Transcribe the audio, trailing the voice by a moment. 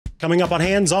Coming up on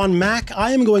Hands on Mac,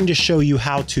 I am going to show you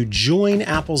how to join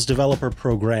Apple's developer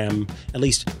program, at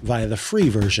least via the free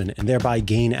version, and thereby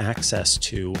gain access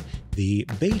to the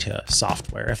beta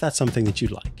software, if that's something that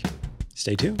you'd like.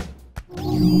 Stay tuned.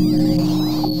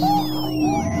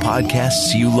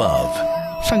 Podcasts you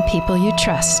love. From people you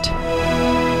trust.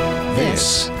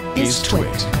 This is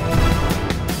TWiT.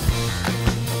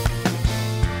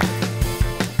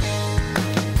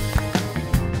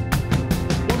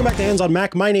 Welcome back to Hands on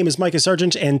Mac. My name is Mikah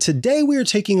Sargent, and today we are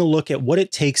taking a look at what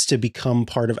it takes to become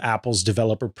part of Apple's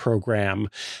developer program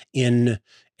in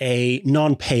a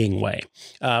non-paying way.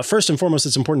 First and foremost,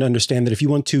 it's important to understand that if you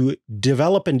want to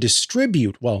develop and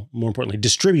distribute, well, more importantly,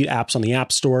 distribute apps on the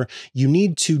App Store, you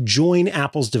need to join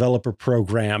Apple's developer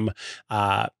program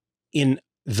in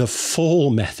the full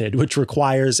method, which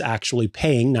requires actually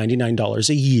paying $99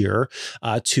 a year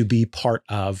to be part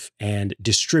of and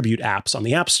distribute apps on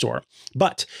the App Store.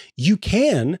 But you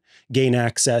can gain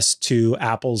access to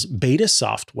Apple's beta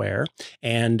software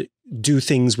and do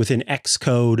things within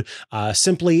Xcode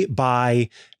simply by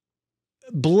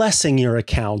blessing your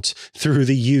account through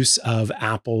the use of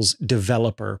Apple's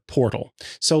developer portal.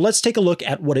 So let's take a look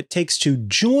at what it takes to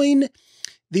join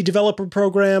the developer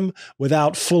program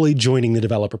without fully joining the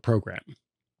developer program.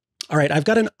 All right, I've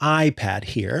got an iPad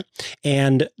here,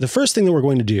 and the first thing that we're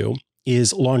going to do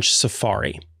is launch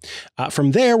Safari.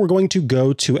 From there, we're going to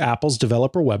go to Apple's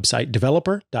developer website,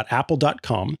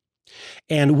 developer.apple.com,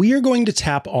 and we are going to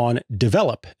tap on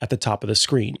Develop at the top of the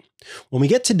screen. When we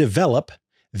get to Develop,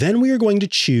 then we are going to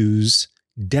choose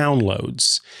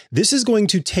Downloads. This is going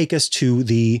to take us to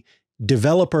the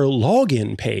developer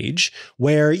login page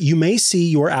where you may see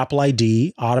your Apple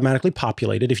ID automatically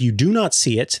populated. If you do not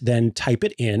see it, then type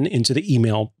it into the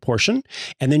email portion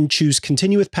and then choose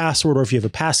continue with password, or if you have a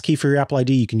passkey for your Apple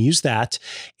ID, you can use that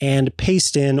and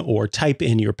paste in or type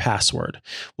in your password.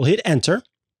 We'll hit enter,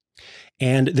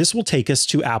 and this will take us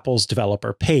to Apple's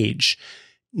developer page.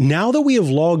 Now that we have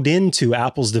logged into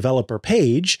Apple's developer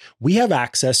page, we have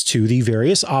access to the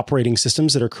various operating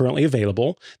systems that are currently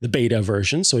available, the beta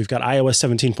version. So we've got iOS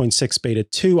 17.6 beta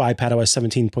 2,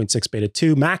 iPadOS 17.6 beta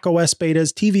 2, macOS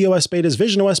betas, tvOS betas,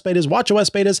 visionOS betas,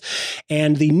 watchOS betas,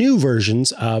 and the new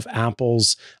versions of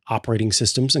Apple's operating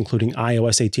systems, including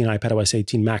iOS 18, iPadOS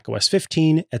 18, macOS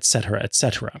 15, etc.,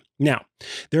 etc. Now,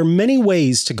 there are many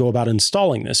ways to go about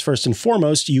installing this. First and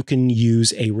foremost, you can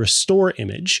use a restore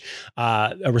image.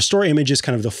 A restore image is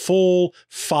kind of the full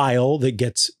file that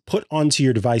gets put onto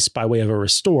your device by way of a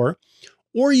restore,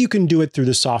 or you can do it through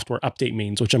the software update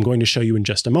means, which I'm going to show you in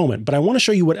just a moment. But I want to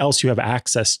show you what else you have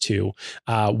access to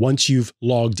once you've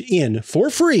logged in for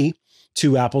free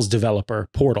to Apple's developer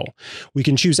portal. We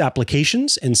can choose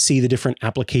applications and see the different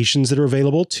applications that are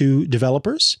available to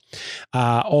developers.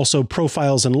 Also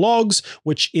profiles and logs,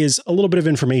 which is a little bit of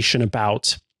information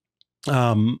about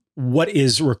what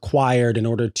is required in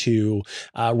order to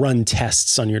run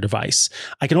tests on your device.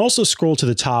 I can also scroll to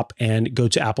the top and go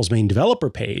to Apple's main developer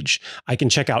page. I can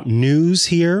check out news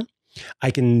here.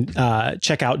 I can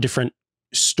check out different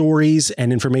stories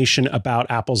and information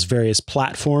about Apple's various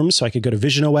platforms. So I could go to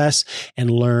visionOS and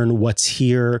learn what's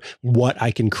here, what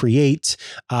I can create,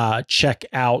 check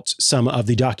out some of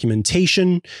the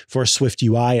documentation for Swift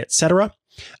UI, etc.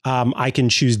 I can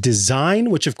choose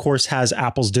design, which of course has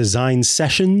Apple's design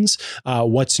sessions,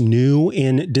 what's new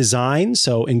in design.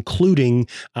 So including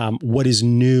what is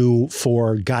new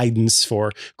for guidance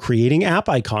for creating app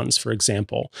icons, for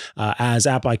example, as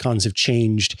app icons have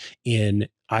changed in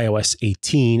iOS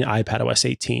 18, iPadOS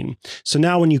 18. So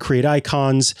now when you create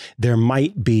icons, there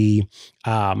might be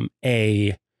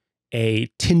a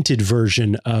tinted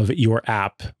version of your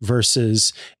app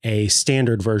versus a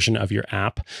standard version of your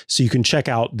app. So you can check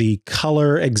out the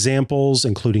color examples,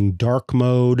 including dark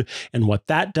mode and what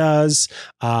that does,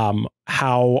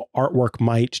 how artwork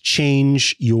might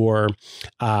change your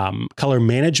color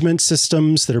management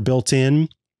systems that are built in,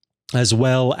 as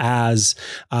well as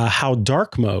how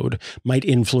dark mode might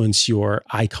influence your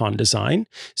icon design.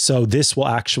 So this will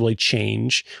actually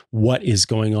change what is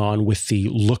going on with the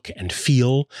look and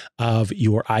feel of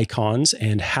your icons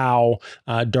and how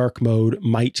dark mode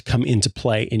might come into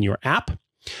play in your app.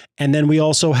 And then we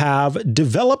also have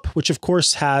Develop, which of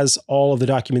course has all of the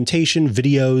documentation,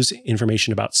 videos,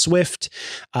 information about Swift.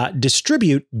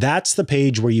 Distribute, that's the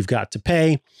page where you've got to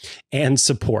pay, and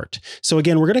Support. So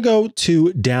again, we're going to go to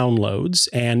Downloads,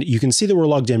 and you can see that we're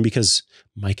logged in because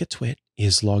Mikah TWiT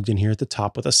is logged in here at the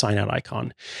top with a sign out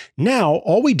icon. Now,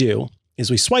 all we do is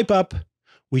we swipe up,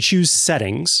 we choose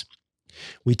Settings,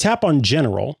 we tap on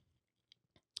General,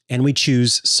 and we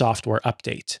choose Software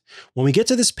Update. When we get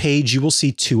to this page, you will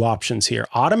see two options here,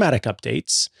 Automatic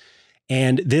Updates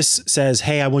And this says,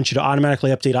 hey, I want you to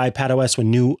automatically update iPadOS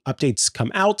when new updates come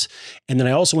out. And then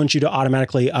I also want you to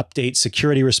automatically update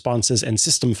security responses and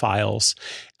system files.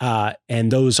 And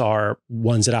those are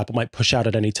ones that Apple might push out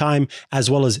at any time, as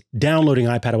well as downloading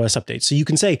iPadOS updates. So you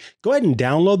can say, go ahead and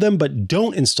download them, but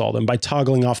don't install them by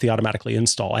toggling off the automatically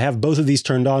install. I have both of these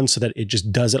turned on so that it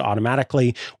just does it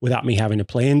automatically without me having to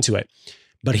play into it.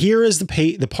 But here is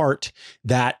the part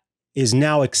that is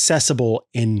now accessible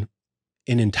in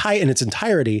its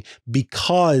entirety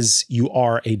because you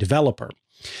are a developer.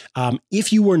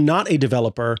 If you were not a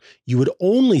developer, you would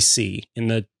only see in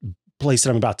the place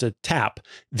that I'm about to tap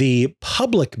the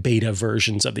public beta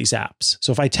versions of these apps.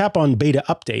 So if I tap on beta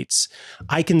updates,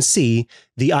 I can see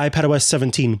the iPadOS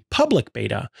 17 public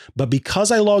beta, but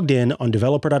because I logged in on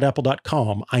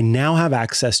developer.apple.com, I now have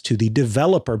access to the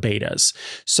developer betas.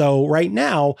 So right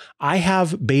now I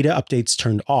have beta updates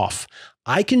turned off.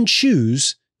 I can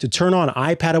choose to turn on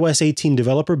iPadOS 18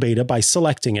 developer beta by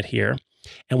selecting it here.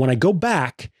 And when I go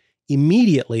back,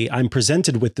 immediately I'm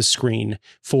presented with the screen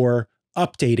for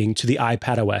updating to the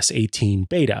iPadOS 18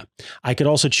 beta. I could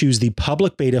also choose the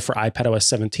public beta for iPadOS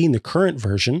 17, the current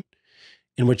version,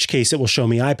 in which case it will show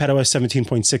me iPadOS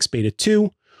 17.6 beta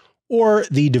 2, or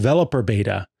the developer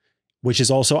beta, which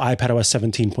is also iPadOS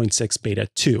 17.6 beta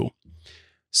 2.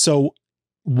 So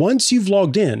once you've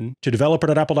logged in to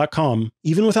developer.apple.com,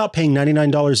 even without paying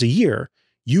 $99 a year,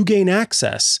 you gain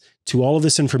access to all of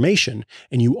this information,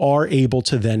 and you are able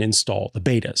to then install the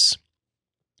betas.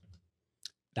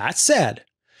 That said,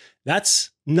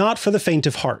 that's not for the faint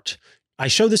of heart. I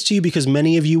show this to you because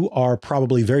many of you are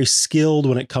probably very skilled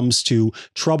when it comes to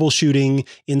troubleshooting,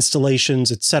 installations,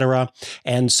 etc.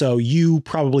 And so you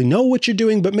probably know what you're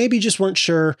doing, but maybe just weren't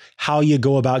sure how you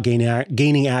go about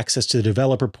gaining access to the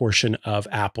developer portion of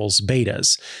Apple's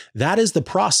betas. That is the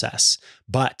process,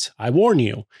 but I warn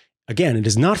you, again, it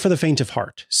is not for the faint of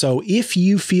heart. So if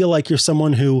you feel like you're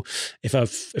someone who, if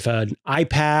an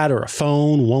iPad or a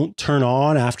phone won't turn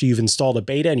on after you've installed a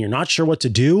beta and you're not sure what to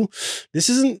do, this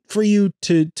isn't for you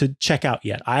to check out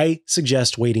yet. I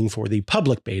suggest waiting for the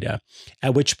public beta,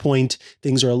 at which point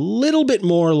things are a little bit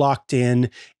more locked in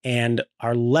and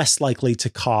are less likely to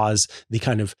cause the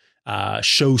kind of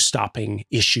show-stopping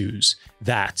issues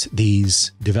that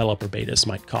these developer betas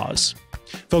might cause.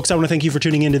 Folks, I want to thank you for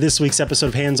tuning into this week's episode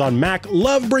of Hands on Mac.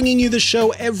 Love bringing you the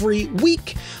show every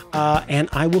week. And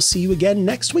I will see you again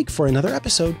next week for another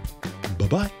episode.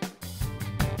 Bye-bye.